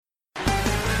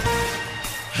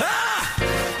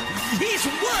He's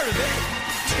worthy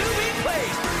to be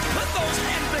praised. Put those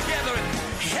hands together and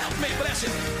help me bless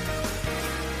him.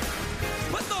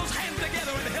 Put those hands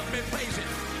together and help me praise him.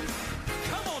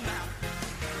 Come on now.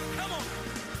 Come on.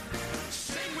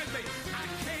 Sing with me. I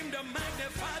came to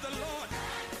magnify the Lord.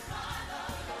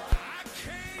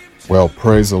 Well,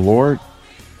 praise the Lord.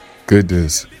 Good to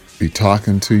be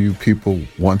talking to you people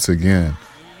once again,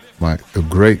 the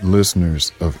great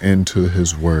listeners of Into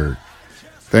His Word.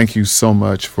 Thank you so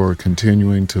much for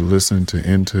continuing to listen to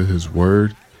Into His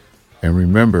Word. And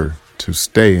remember to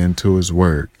stay into His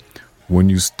Word. When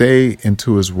you stay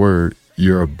into His Word,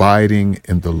 you're abiding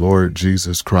in the Lord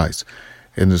Jesus Christ.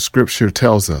 And the scripture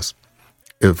tells us,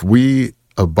 if we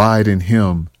abide in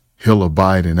Him, He'll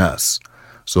abide in us.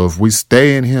 So if we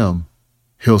stay in Him,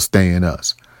 He'll stay in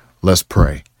us. Let's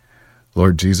pray.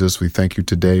 Lord Jesus, we thank you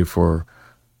today for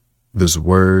this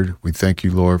word. We thank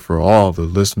you, Lord, for all the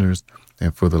listeners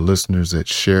and for the listeners that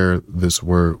share this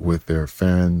word with their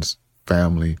friends,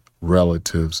 family,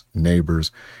 relatives,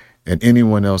 neighbors, and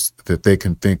anyone else that they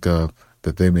can think of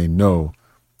that they may know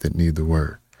that need the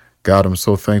word. God, I'm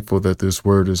so thankful that this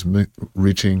word is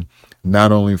reaching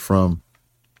not only from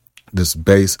this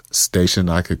base station,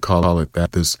 I could call it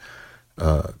that,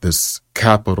 this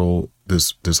capital,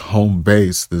 this home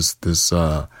base, this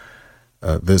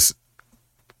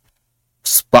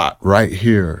spot right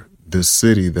here, this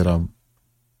city that I'm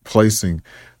placing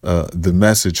the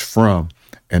message from,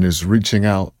 and is reaching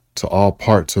out to all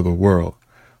parts of the world.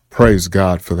 Praise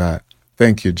God for that.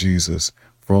 Thank you, Jesus,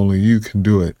 for only you can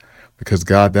do it, because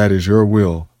God, that is your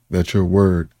will, that your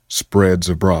word spreads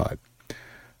abroad.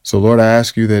 So, Lord, I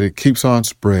ask you that it keeps on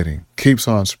spreading,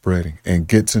 and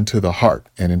gets into the heart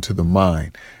and into the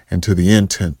mind and to the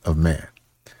intent of man.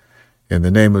 In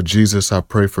the name of Jesus, I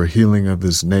pray for healing of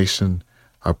this nation.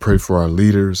 I pray for our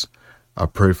leaders. I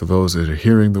pray for those that are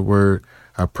hearing the word.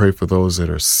 I pray for those that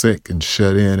are sick and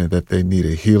shut in and that they need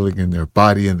a healing in their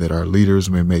body, and that our leaders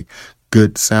may make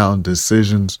good, sound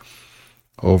decisions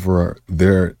over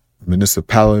their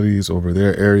municipalities, over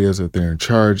their areas that they're in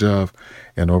charge of,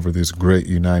 and over this great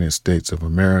United States of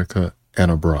America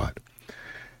and abroad.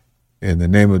 In the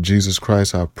name of Jesus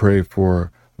Christ, I pray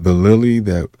for the Lily,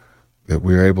 that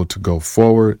we're able to go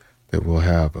forward, that we'll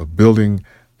have a building,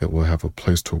 that we'll have a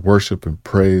place to worship and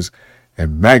praise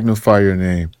and magnify your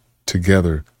name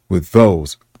together with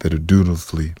those that are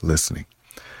dutifully listening.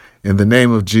 In the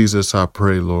name of Jesus, I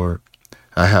pray, Lord.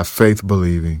 I have faith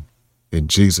believing in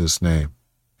Jesus' name.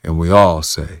 And we all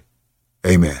say,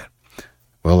 amen.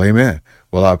 Well, amen.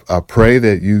 Well, I pray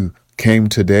that you came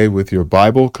today with your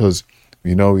Bible, because,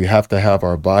 we have to have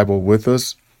our Bible with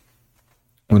us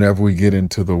whenever we get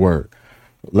into the Word.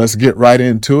 Let's get right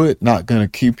into it. Not going to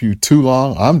keep you too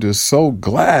long. I'm just so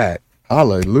glad.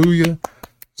 Hallelujah.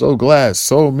 So glad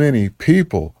so many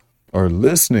people are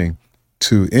listening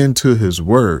to Into His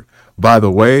Word. By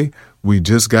the way, we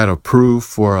just got approved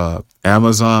for a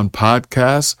Amazon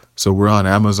podcast. So we're on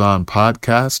Amazon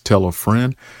podcast. Tell a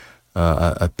friend.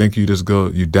 I think you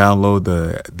download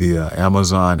the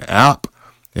Amazon app,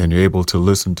 and you're able to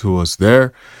listen to us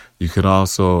there. You can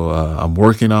also, I'm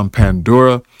working on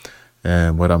Pandora,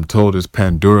 and what I'm told is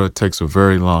Pandora takes a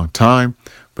very long time,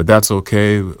 but that's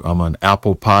okay. I'm on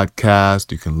Apple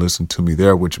Podcast. You can listen to me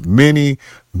there, which many,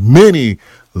 many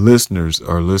listeners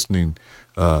are listening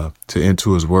to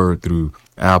Into His Word through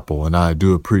Apple, and I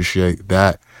do appreciate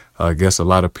that. I guess a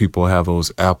lot of people have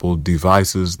those Apple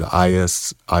devices, the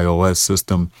iOS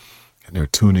system, and they're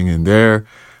tuning in there.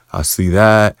 I see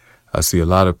that. I see a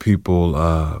lot of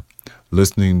people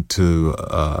listening to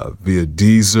via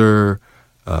Deezer.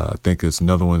 I think it's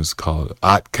another one is called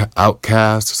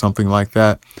Outcast, something like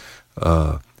that.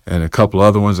 And a couple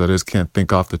other ones I just can't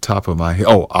think off the top of my head.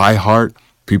 Oh, iHeart.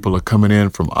 People are coming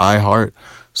in from iHeart.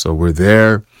 So we're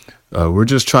there. We're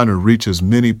just trying to reach as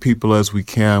many people as we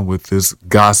can with this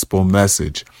gospel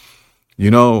message.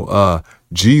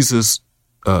 Jesus,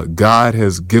 God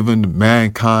has given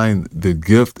mankind the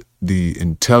gift, the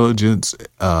intelligence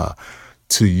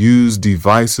to use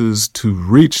devices to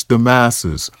reach the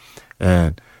masses.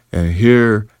 And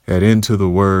here at Into the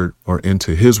Word, or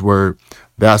Into His Word,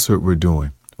 that's what we're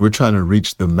doing. We're trying to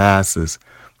reach the masses,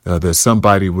 that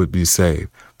somebody would be saved,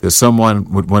 that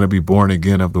someone would want to be born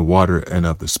again of the water and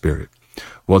of the Spirit.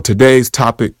 Well, today's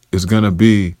topic is going to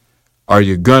be, are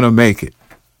you going to make it?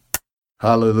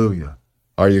 Hallelujah.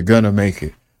 Are you going to make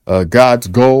it? God's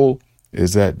goal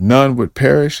is that none would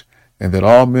perish, and that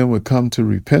all men would come to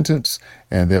repentance,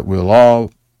 and that we'll all,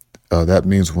 that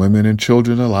means women and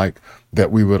children alike,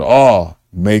 that we would all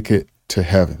make it to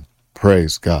heaven.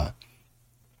 Praise God.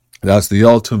 That's the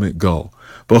ultimate goal.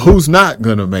 But who's not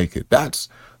going to make it? That's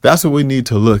That's what we need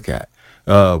to look at.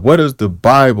 What does the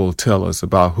Bible tell us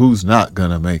about who's not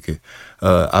going to make it?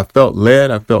 I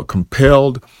felt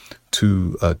compelled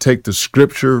to take the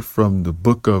scripture from the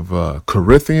book of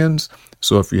Corinthians.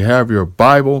 So if you have your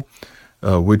Bible,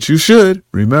 which you should,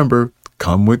 remember,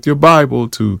 come with your Bible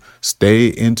to stay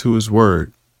into his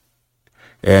word.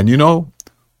 And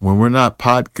when we're not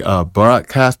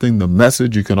broadcasting the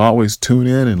message, you can always tune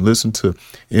in and listen to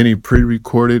any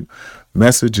pre-recorded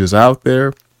messages out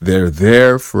there. They're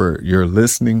there for your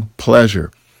listening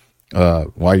pleasure.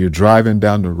 While you're driving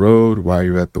down the road, while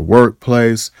you're at the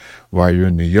workplace, while you're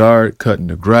in the yard, cutting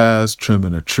the grass,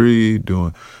 trimming a tree,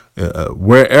 doing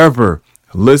wherever,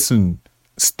 listen,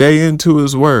 stay into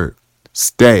his word.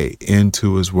 Stay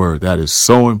into his word. That is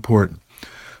so important.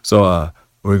 So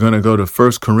we're going to go to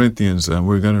 1 Corinthians and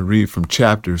we're going to read from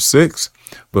chapter 6.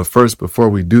 But first, before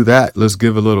we do that, let's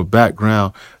give a little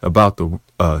background about the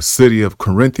city of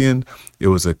Corinthian. It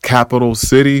was a capital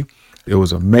city. It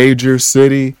was a major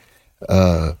city,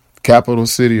 capital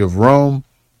city of Rome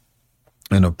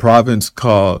in a province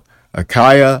called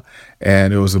Achaia.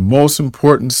 And it was the most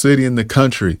important city in the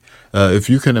country. If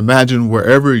you can imagine,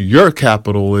 wherever your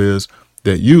capital is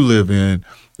that you live in,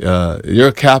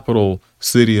 your capital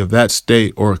city of that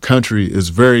state or country is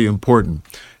very important.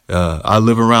 I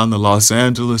live around the Los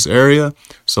Angeles area.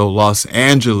 So Los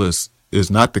Angeles is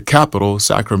not the capital.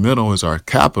 Sacramento is our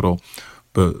capital.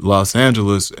 But Los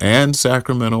Angeles and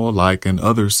Sacramento alike and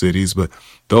other cities. But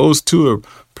those two are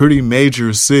pretty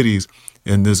major cities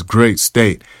in this great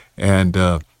state. And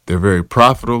they're very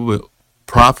profitable,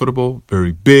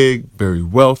 very big, very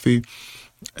wealthy,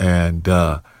 and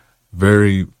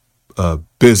very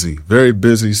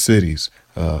busy cities,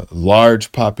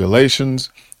 large populations,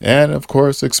 and of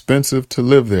course, expensive to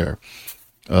live there.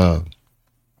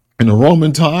 In the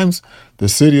Roman times,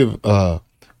 this city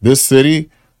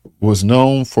was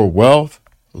known for wealth,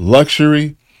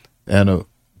 luxury, and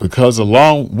because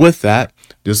along with that,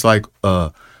 just like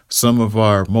some of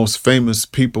our most famous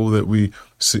people that we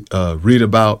read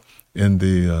about in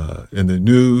the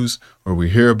news, or we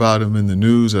hear about them in the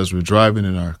news as we're driving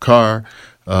in our car.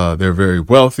 They're very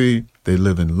wealthy. They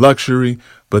live in luxury,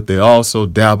 but they also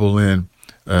dabble in,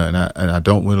 and I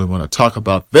don't really want to talk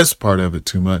about this part of it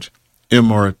too much,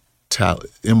 immorality.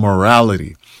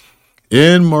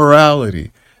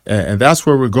 And that's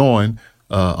where we're going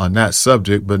on that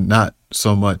subject, but not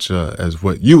so much as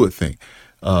what you would think.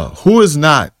 Who is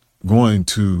not going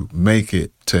to make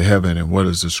it to heaven, and what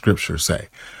does the scripture say?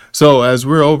 So as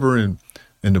we're over in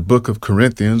the book of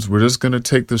Corinthians, we're just going to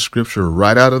take the scripture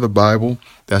right out of the Bible.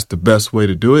 That's the best way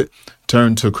to do it.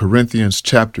 Turn to Corinthians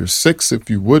chapter 6, if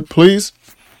you would, please.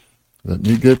 Let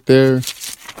me get there.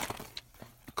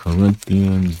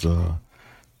 Corinthians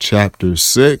chapter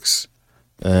 6.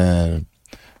 And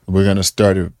we're going to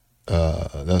start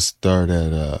let's start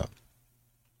at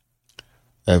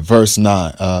verse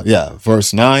 9.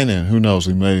 Verse 9. And who knows,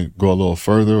 we may go a little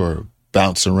further or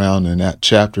bounce around in that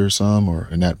chapter some or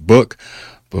in that book.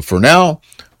 But for now,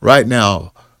 right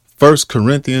now, 1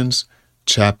 Corinthians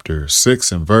chapter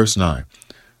 6 and verse 9.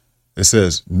 It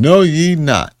says, "Know ye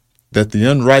not that the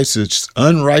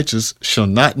unrighteous shall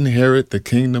not inherit the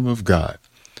kingdom of God?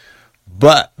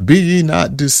 But be ye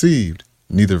not deceived,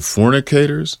 neither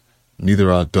fornicators,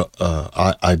 neither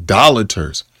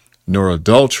idolaters, nor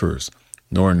adulterers,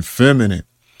 nor effeminate,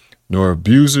 nor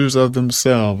abusers of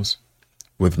themselves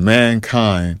with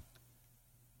mankind,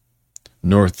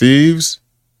 nor thieves,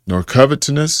 nor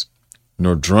covetous,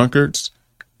 nor drunkards,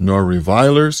 nor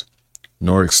revilers,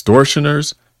 nor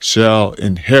extortioners shall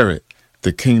inherit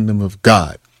the kingdom of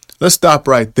God." Let's stop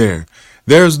right there.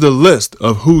 There's the list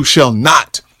of who shall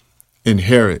not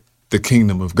inherit the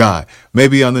kingdom of God.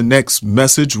 Maybe on the next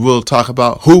message, we'll talk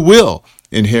about who will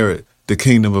inherit the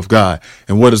kingdom of God.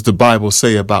 And what does the Bible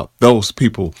say about those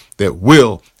people that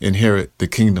will inherit the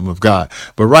kingdom of God?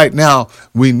 But right now,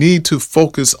 we need to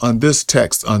focus on this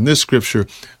text, on this scripture,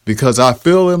 because I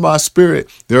feel in my spirit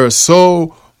there is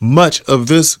so much of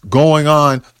this going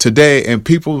on today, and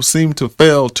people seem to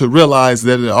fail to realize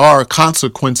that there are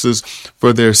consequences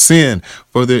for their sin,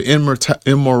 for their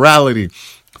immorality,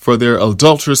 for their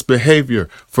adulterous behavior,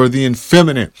 for the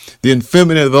effeminate,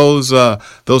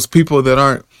 those people that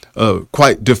aren't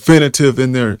quite definitive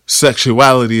in their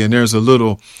sexuality, and there's a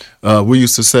little, we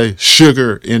used to say,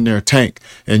 sugar in their tank,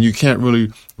 and you can't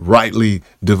really rightly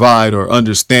divide or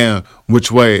understand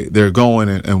which way they're going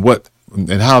and what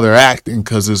and how they're acting,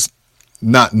 because it's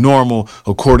not normal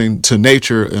according to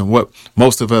nature and what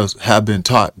most of us have been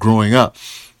taught growing up.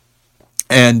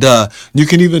 And you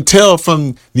can even tell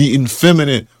from the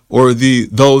effeminate or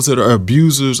those that are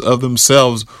abusers of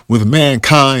themselves with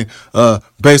mankind,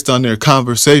 based on their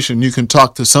conversation. You can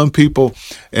talk to some people,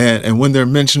 and when they're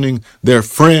mentioning their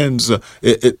friends,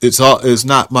 it's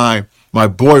not my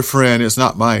boyfriend, it's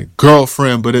not my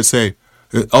girlfriend, but it's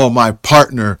my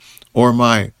partner or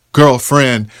my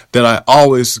girlfriend that I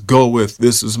always go with.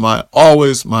 This is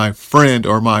always my friend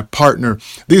or my partner.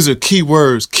 These are key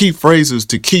words, key phrases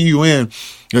to key you in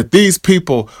that these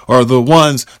people are the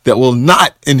ones that will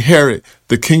not inherit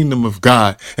the kingdom of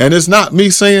God. And it's not me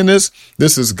saying this.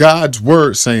 This is God's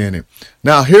word saying it.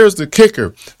 Now, here's the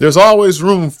kicker. There's always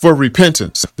room for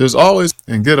repentance. There's always,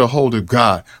 and get a hold of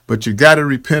God. But you got to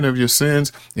repent of your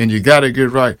sins, and you got to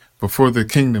get right before the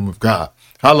kingdom of God.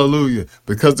 Hallelujah.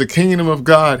 Because the kingdom of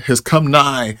God has come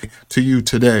nigh to you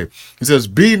today. He says,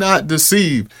 be not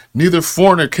deceived, neither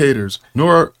fornicators,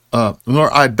 nor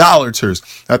idolaters.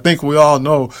 I think we all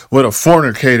know what a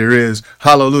fornicator is.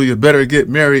 Hallelujah. Better get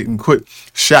married and quit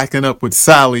shacking up with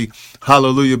Sally.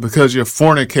 Hallelujah. Because you're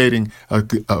fornicating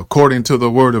according to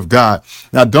the word of God.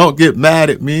 Now, don't get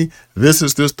mad at me. This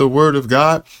is just the word of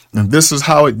God. And this is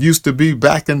how it used to be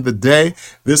back in the day.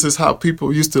 This is how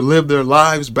people used to live their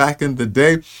lives back in the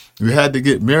day. We had to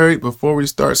get married before we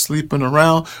start sleeping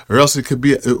around, or else it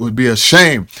would be a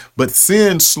shame. But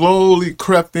sin slowly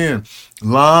crept in,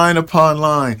 line upon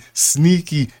line,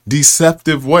 sneaky,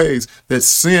 deceptive ways that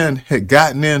sin had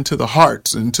gotten into the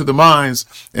hearts and to the minds,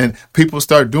 and people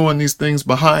start doing these things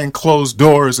behind closed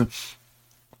doors, and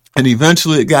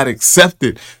eventually it got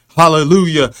accepted.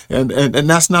 Hallelujah. And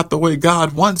that's not the way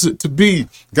God wants it to be.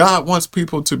 God wants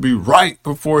people to be right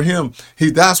before him.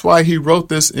 That's why he wrote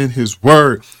this in his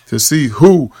word, to see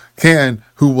who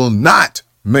will not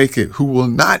make it, who will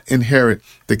not inherit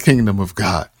the kingdom of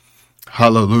God.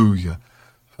 Hallelujah.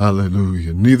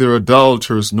 Hallelujah. Neither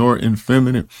idolaters, nor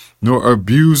effeminate, nor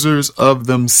abusers of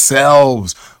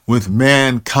themselves with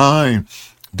mankind,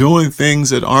 doing things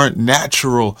that aren't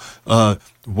natural,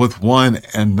 with one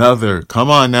another.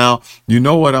 Come on now. You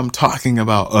know what I'm talking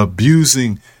about.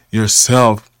 Abusing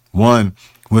yourself one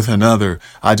with another.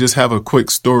 I just have a quick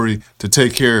story to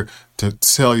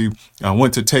tell you. I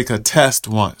went to take a test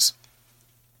once,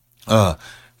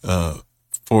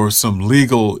 for some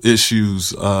legal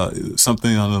issues,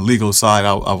 something on the legal side.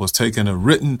 I was taking a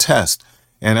written test.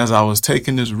 And as I was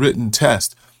taking this written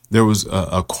test, there was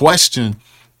a question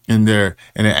in there,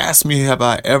 and it asked me, have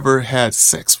I ever had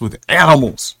sex with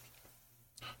animals?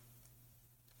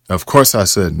 Of course I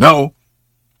said no,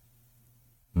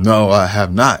 I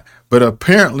have not. But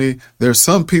apparently there's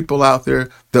some people out there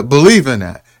that believe in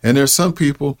that, and there's some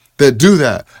people that do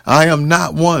that. I am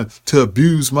not one to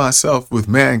abuse myself with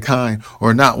mankind,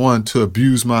 or not one to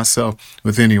abuse myself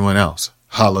with anyone else.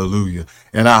 Hallelujah.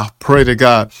 And I pray to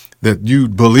God that you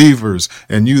believers,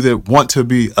 and you that want to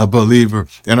be a believer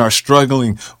and are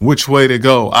struggling which way to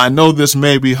go. I know this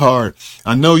may be hard.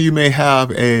 I know you may have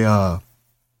a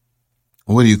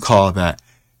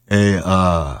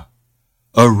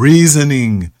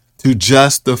reasoning to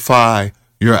justify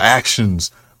your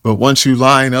actions. But once you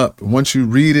line up, once you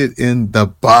read it in the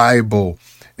Bible,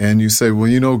 and you say,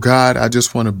 well, God, I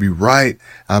just want to be right.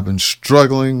 I've been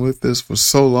struggling with this for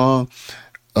so long.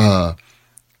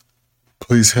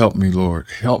 Please help me, Lord.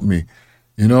 Help me,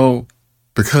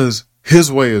 because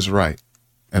his way is right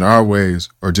and our ways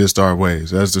are just our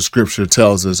ways. As the scripture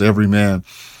tells us, every man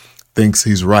thinks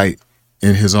he's right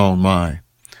in his own mind.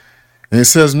 And it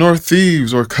says, nor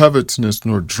thieves or covetous,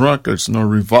 nor drunkards, nor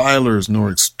revilers, nor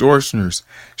extortioners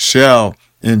shall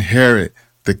inherit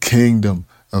the kingdom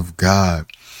of God.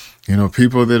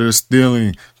 People that are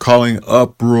stealing, calling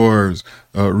uproars,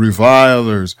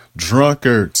 revilers,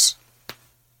 drunkards,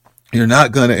 you're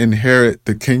not going to inherit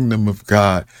the kingdom of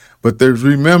God. But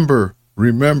remember,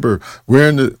 we're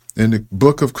in the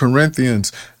book of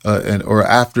Corinthians, or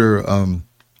after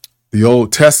the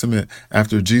Old Testament,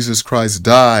 after Jesus Christ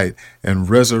died and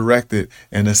resurrected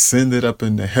and ascended up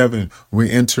into heaven, we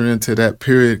enter into that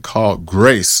period called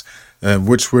grace,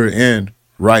 which we're in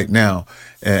right now.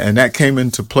 And that came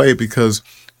into play because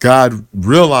God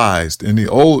realized in the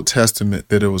Old Testament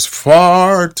that it was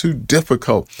far too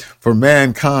difficult for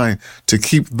mankind to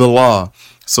keep the law.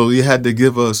 So he had to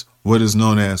give us what is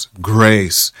known as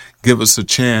grace, give us a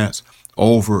chance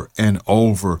over and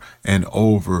over and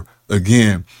over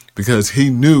again, because he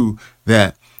knew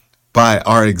that by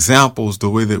our examples, the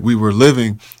way that we were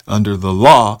living under the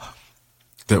law,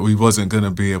 that we wasn't going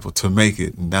to be able to make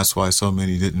it. And that's why so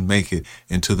many didn't make it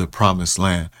into the promised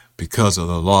land, because of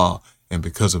the law and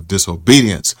because of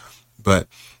disobedience. But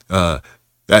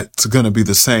that's going to be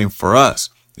the same for us.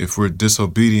 if we're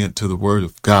disobedient to the word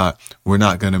of God, we're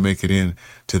not going to make it in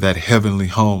to that heavenly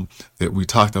home that we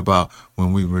talked about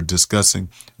when we were discussing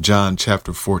John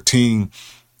chapter 14.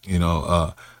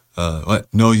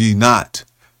 Know ye not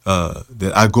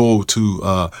that I go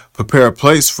to prepare a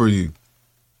place for you,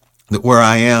 that where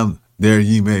I am, there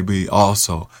ye may be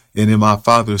also. And in my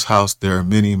Father's house, there are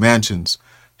many mansions.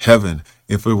 Heaven.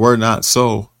 If it were not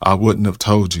so, I wouldn't have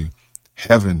told you.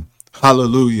 Heaven.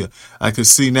 Hallelujah. I can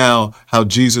see now how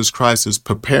Jesus Christ is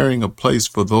preparing a place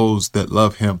for those that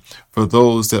love him, for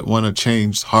those that want a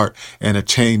changed heart and a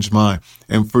changed mind.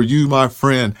 And for you, my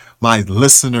friend, my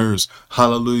listeners,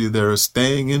 hallelujah, that are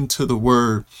staying into the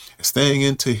word, staying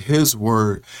into his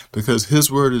word, because his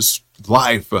word is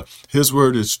life. His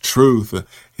word is truth.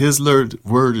 His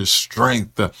word is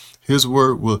strength. His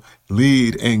word will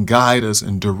lead and guide us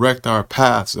and direct our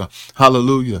paths.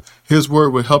 Hallelujah. His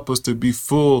word will help us to be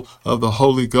full of the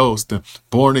Holy Ghost,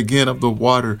 born again of the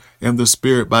water and the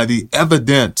Spirit by the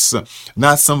evidence,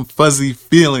 not some fuzzy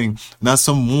feeling, not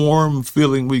some warm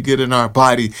feeling we get in our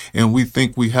body and we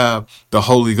think we have the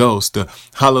Holy Ghost.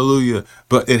 Hallelujah.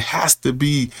 But it has to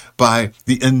be by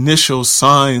the initial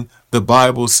sign, the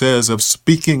Bible says, of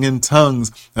speaking in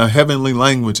tongues, a heavenly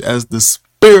language, as the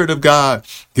Spirit of God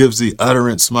gives the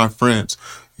utterance, my friends.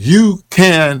 You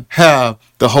can have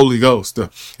the Holy Ghost.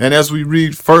 And as we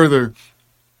read further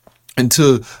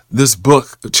into this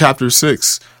book, chapter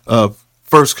 6 of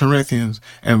 1 Corinthians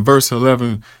and verse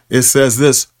 11, it says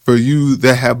this: for you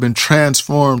that have been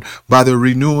transformed by the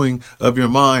renewing of your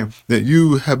mind, that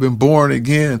you have been born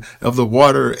again of the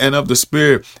water and of the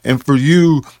Spirit, and for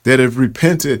you that have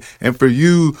repented, and for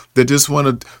you that just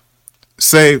want to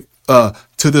say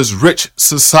to this rich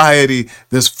society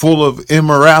that's full of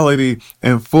immorality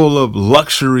and full of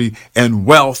luxury and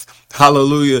wealth,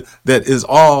 hallelujah, that is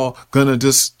all gonna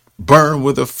just burn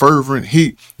with a fervent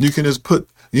heat. You can just put,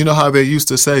 you know how they used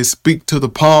to say, speak to the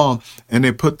palm, and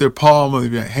they put their palm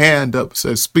of your hand up,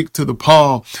 say, speak to the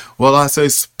palm. Well, I say,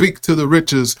 speak to the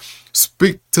riches,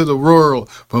 speak to the world,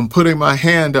 from putting my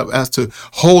hand up as to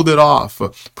hold it off,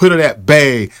 put it at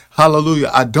bay. Hallelujah.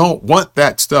 I don't want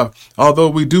that stuff. Although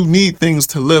we do need things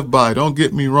to live by, don't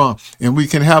get me wrong. And we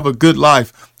can have a good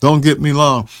life. Don't get me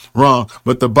wrong.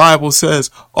 But the Bible says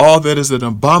all that is an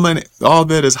abomination, all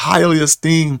that is highly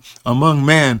esteemed among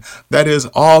man, that is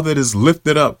all that is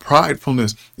lifted up,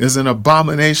 pridefulness, is an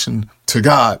abomination to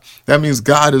God. That means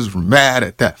God is mad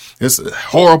at that. It's a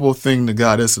horrible thing to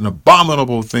God. It's an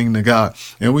abominable thing to God.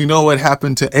 And we know what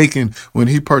happened to Achan when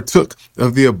he partook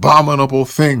of the abominable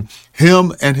thing.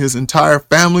 Him and his entire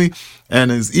family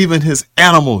and even his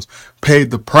animals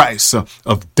paid the price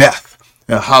of death.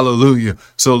 Hallelujah.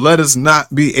 So let us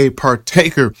not be a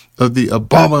partaker of the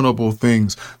abominable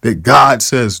things that God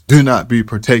says do not be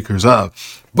partakers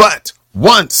of. But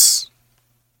once,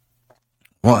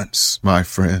 my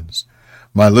friends,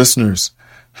 my listeners,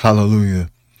 hallelujah,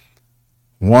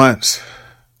 once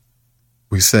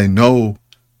we say no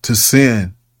to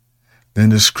sin, then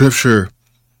the scripture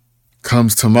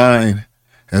comes to mind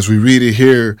as we read it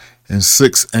here in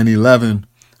 6 and 11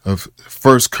 of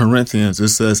 1 Corinthians. It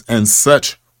says, and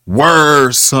such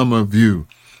were some of you.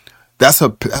 That's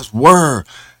were,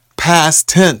 past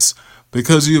tense,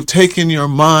 because you've taken your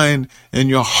mind and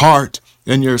your heart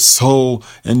and your soul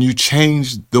and you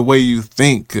changed the way you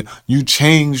think. You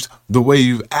changed the way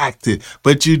you've acted,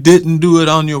 but you didn't do it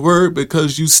on your word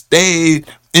because you stayed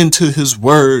into his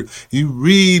word. You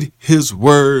read his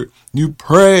word. You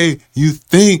pray, you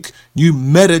think, you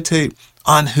meditate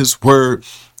on his word.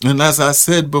 And as I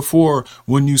said before,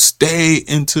 when you stay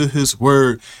into his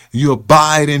word, you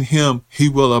abide in him, he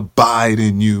will abide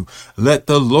in you. Let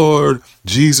the Lord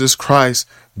Jesus Christ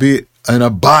be an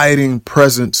abiding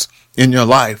presence in your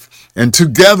life. And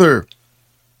together,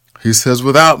 he says,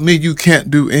 without me, you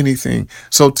can't do anything.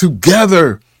 So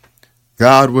together,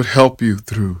 God would help you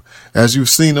through. As you've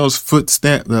seen those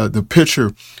the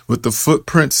picture with the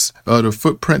footprints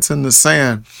in the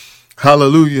sand.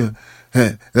 Hallelujah.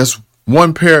 That's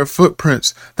one pair of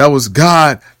footprints. That was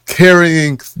God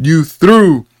carrying you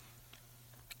through.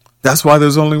 That's why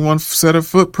there's only one set of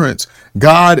footprints.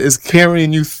 God is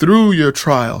carrying you through your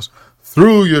trials,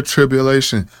 through your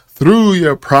tribulation, through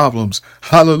your problems.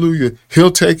 Hallelujah.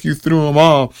 He'll take you through them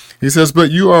all. He says,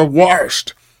 but you are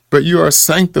washed, but you are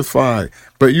sanctified,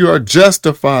 but you are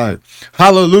justified.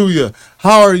 Hallelujah.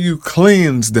 How are you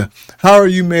cleansed? How are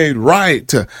you made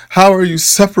right? How are you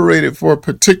separated for a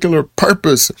particular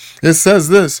purpose? It says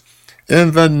this,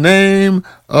 in the name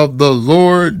of the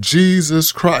Lord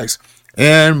Jesus Christ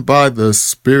and by the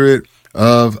Spirit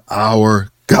of our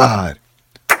God.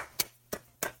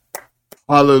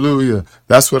 Hallelujah.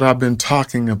 That's what I've been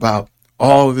talking about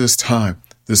all this time,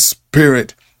 the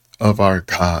Spirit of our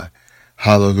God.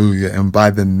 Hallelujah. And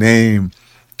by the name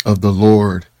of the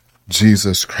Lord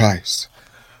Jesus Christ.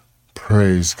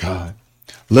 Praise God.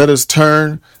 Let us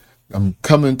turn. I'm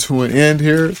coming to an end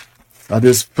here. I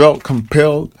just felt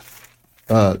compelled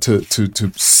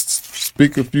to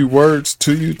speak a few words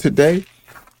to you today.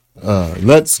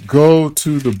 Let's go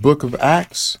to the book of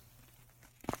Acts.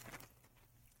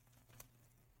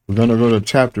 We're going to go to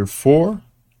chapter 4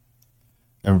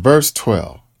 and verse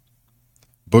 12.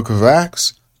 Book of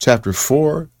Acts, chapter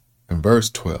 4 and verse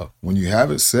 12. When you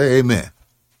have it, say amen.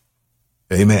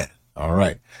 Amen. All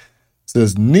right. It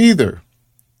says, neither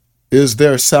is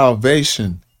there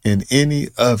salvation in any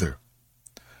other,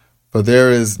 for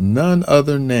there is none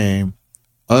other name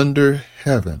under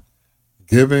heaven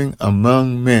given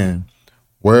among men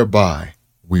whereby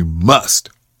we must.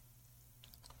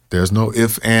 There's no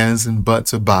ifs, ands, and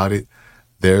buts about it.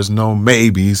 There's no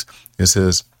maybes. It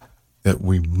says that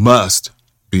we must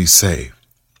be saved.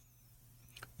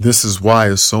 This is why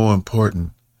it's so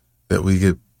important that we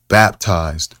get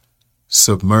baptized,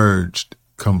 submerged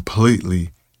completely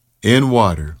in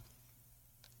water,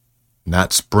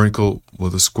 not sprinkled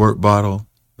with a squirt bottle,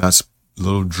 not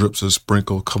little drips of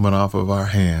sprinkle coming off of our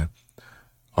hand.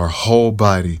 Our whole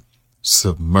body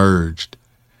submerged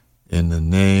in the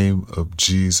name of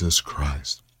Jesus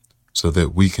Christ so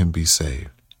that we can be saved.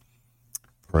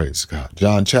 Praise God.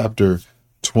 John chapter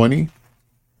 20.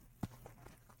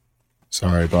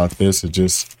 Sorry about this. It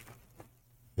just,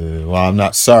 well, I'm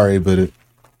not sorry, but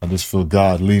I just feel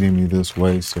God leading me this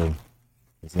way. So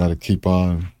it's got to keep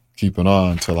on keeping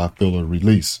on until I feel a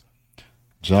release.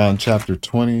 John chapter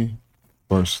 20,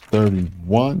 verse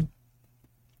 31,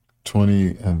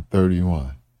 20 and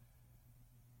 31.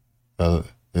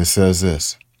 It says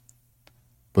this,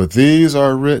 but these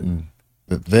are written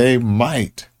that they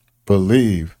might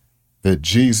believe that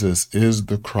Jesus is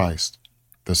the Christ,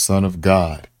 the Son of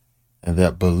God, and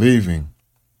that believing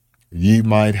ye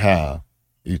might have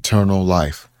eternal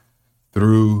life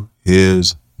through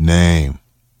his name.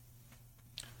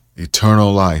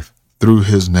 Eternal life through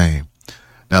his name.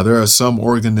 Now, there are some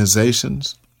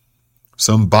organizations,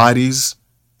 some bodies,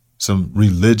 some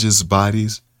religious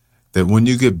bodies that when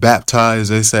you get baptized,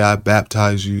 they say, I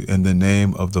baptize you in the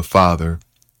name of the Father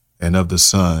and of the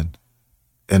Son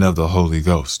and of the Holy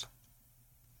Ghost.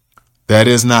 That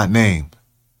is not named.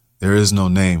 There is no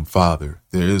name Father.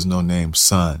 There is no name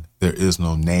Son. There is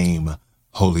no name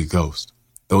Holy Ghost.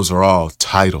 Those are all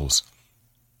titles.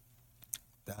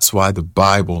 That's why the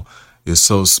Bible is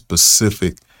so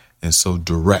specific and so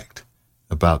direct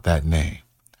about that name.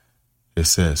 It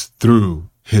says through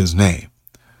his name.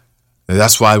 And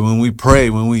that's why when we pray,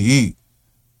 when we eat,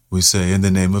 we say in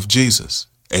the name of Jesus.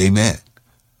 Amen.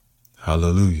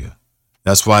 Hallelujah.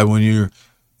 That's why when you're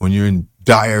in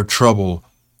dire trouble,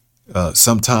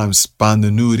 sometimes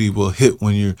spontaneity will hit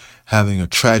when you're having a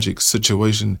tragic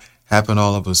situation happen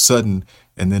all of a sudden.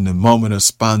 And in the moment of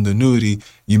spontaneity,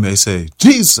 you may say,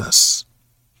 Jesus,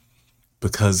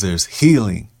 because there's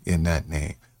healing in that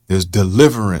name. There's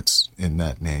deliverance in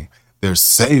that name. There's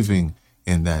saving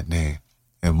in that name.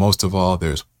 And most of all,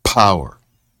 there's power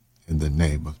in the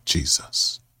name of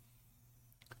Jesus.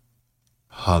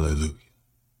 Hallelujah.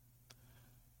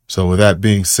 So with that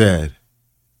being said,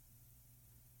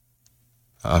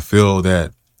 I feel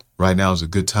that right now is a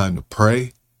good time to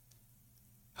pray.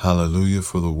 Hallelujah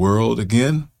for the world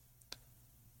again.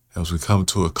 As we come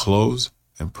to a close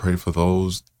and pray for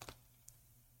those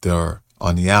that are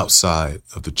on the outside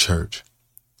of the church,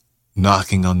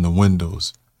 knocking on the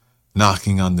windows,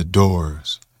 knocking on the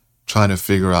doors, trying to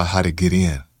figure out how to get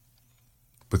in.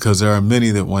 Because there are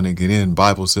many that want to get in.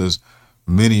 Bible says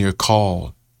many are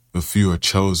called, but few are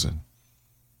chosen.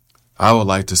 I would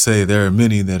like to say there are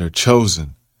many that are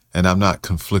chosen, and I'm not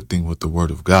conflicting with the word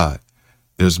of God.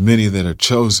 There's many that are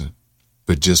chosen,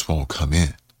 but just won't come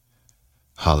in.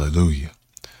 Hallelujah.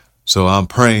 So I'm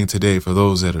praying today for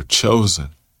those that are chosen,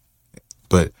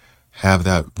 but have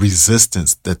that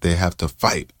resistance that they have to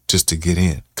fight just to get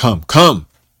in. Come,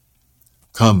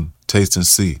 taste and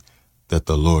see that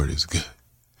the Lord is good.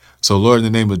 So Lord, in the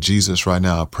name of Jesus right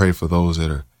now, I pray for those that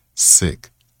are sick,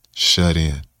 shut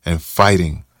in, and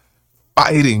fighting,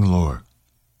 Lord,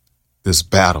 this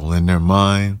battle in their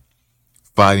mind,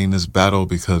 fighting this battle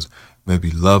because maybe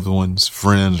loved ones,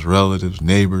 friends, relatives,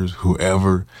 neighbors,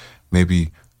 whoever may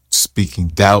be speaking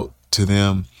doubt to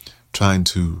them, trying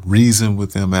to reason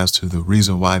with them as to the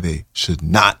reason why they should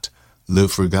not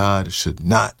live for God, should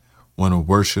not want to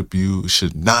worship you,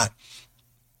 should not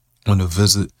want to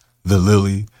visit the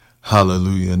lily,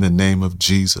 hallelujah, in the name of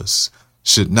Jesus,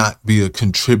 should not be a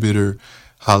contributor,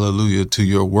 hallelujah, to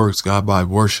your works, God, by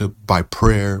worship, by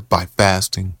prayer, by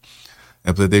fasting.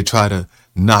 And that they try to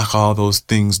knock all those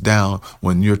things down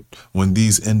when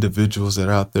these individuals that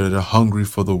are out there that are hungry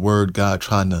for the word, God,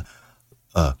 trying to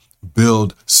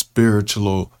build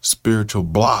spiritual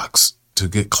blocks to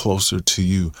get closer to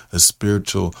you, a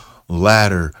spiritual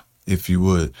ladder, if you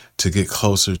would, to get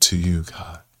closer to you,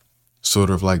 God,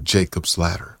 sort of like Jacob's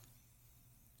ladder.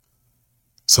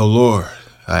 So, Lord,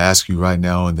 I ask you right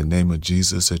now in the name of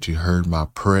Jesus that you heard my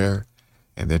prayer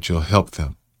and that you'll help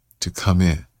them to come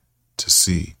in, to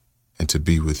see, and to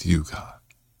be with you, God.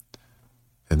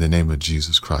 In the name of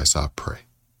Jesus Christ, I pray.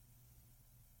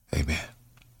 Amen.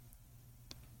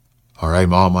 All right,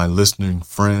 all my listening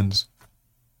friends,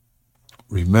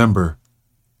 remember,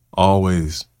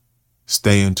 always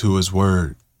stay into his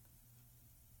word.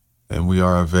 And we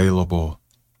are available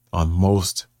on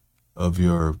most of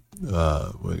your,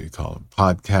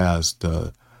 podcast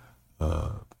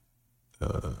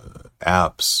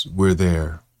apps. We're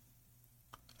there.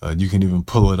 You can even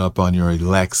pull it up on your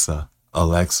Alexa, or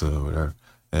whatever,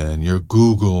 and your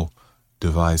Google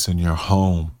device in your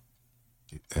home.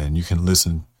 And you can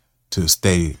listen to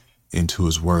stay into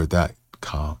his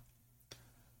word.com.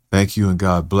 Thank you and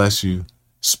God bless you.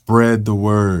 Spread the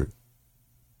word.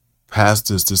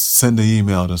 Pastors, just send an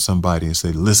email to somebody and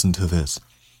say, listen to this.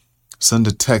 Send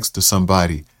a text to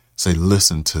somebody, say,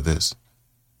 listen to this.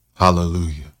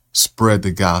 Hallelujah. Spread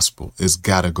the gospel. It's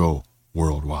got to go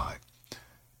worldwide.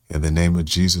 In the name of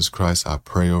Jesus Christ, I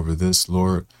pray over this,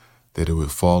 Lord, that it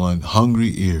would fall on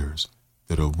hungry ears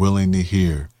that are willing to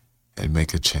hear and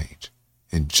make a change.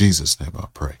 In Jesus' name I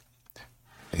pray.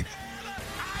 Amen.